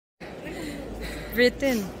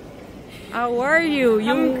Britynn, how are you?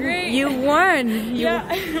 I'm great. You won. Yeah.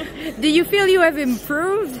 Do you feel you have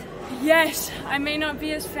improved? Yes, I may not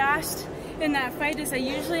be as fast in that fight as I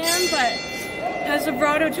usually am, but as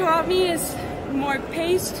Vibrato taught me, is more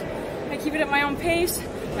paced. I keep it at my own pace.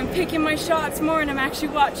 I'm picking my shots more, and I'm actually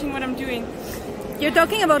watching what I'm doing. You're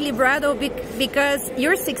talking about Vibrato because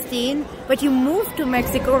you're 16, but you moved to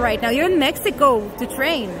Mexico right now. You're in Mexico to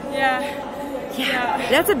train. Yeah.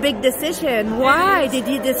 That's a big decision. Why did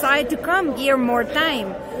you decide to come here more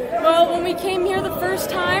time? Well, when we came here the first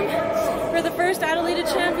time for the first Adelita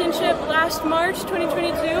Championship last March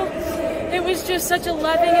 2022, it was just such a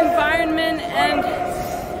loving environment, and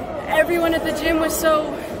everyone at the gym was so,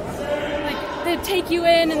 like, they take you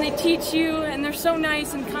in and they teach you, and they're so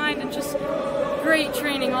nice and kind, and just great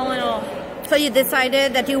training all in all. So you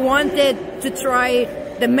decided that you wanted to try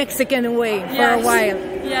the Mexican way for a while.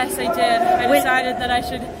 Yes, I did. I decided that I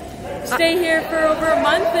should stay here for over a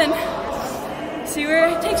month and see where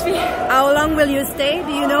it takes me. How long will you stay?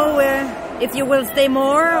 Do you know if you will stay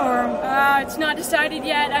more or? It's not decided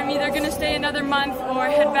yet. I'm either going to stay another month or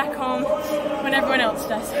head back home when everyone else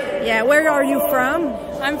does. Yeah, where are you from?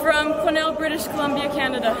 I'm from Quesnel, British Columbia,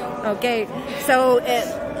 Canada. Okay, so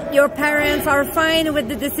your parents are fine with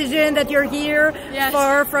the decision that you're here,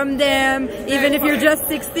 far from them, even if you're just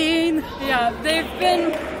 16? Yeah, they've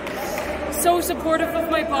been so supportive of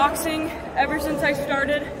my boxing ever since I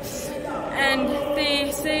started. And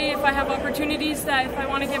they say if I have opportunities that if I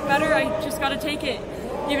want to get better, I just got to take it.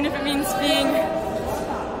 Even if it means being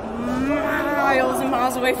miles and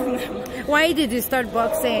miles away from them. Why did you start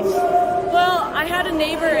boxing? Well, I had a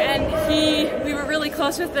neighbor and we were really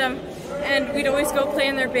close with them. And we'd always go play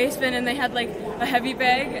in their basement, and they had like a heavy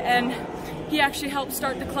bag, and he actually helped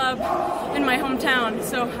start the club in my hometown.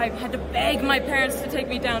 So I had to beg my parents to take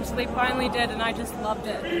me down, so they finally did, and I just loved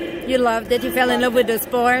it. You loved it, you fell in love with the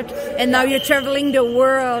sport, and now you're traveling the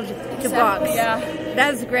world to box. Yeah.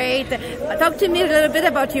 That's great. Talk to me a little bit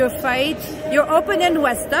about your fight. Your opponent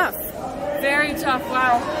was tough. Very tough,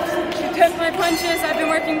 wow. She took my punches. I've been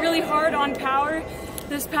working really hard on power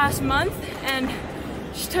this past month, and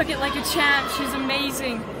she took it like a champ. She's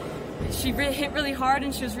amazing. She hit really hard,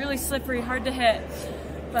 and she was really slippery, hard to hit.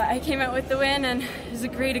 But I came out with the win, and it was a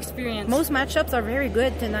great experience. Most matchups are very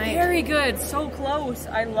good tonight. Very good, so close.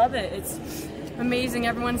 I love it. It's amazing.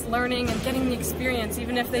 Everyone's learning and getting the experience,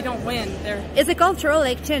 even if they don't win. It's a cultural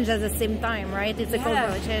exchange at the same time, right? It's a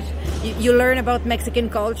cultural exchange. You learn about Mexican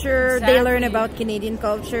culture, they learn about Canadian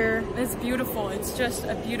culture. It's beautiful. It's just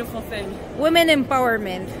a beautiful thing. Women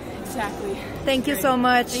empowerment. Exactly. Thank you so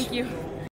much. Thank you.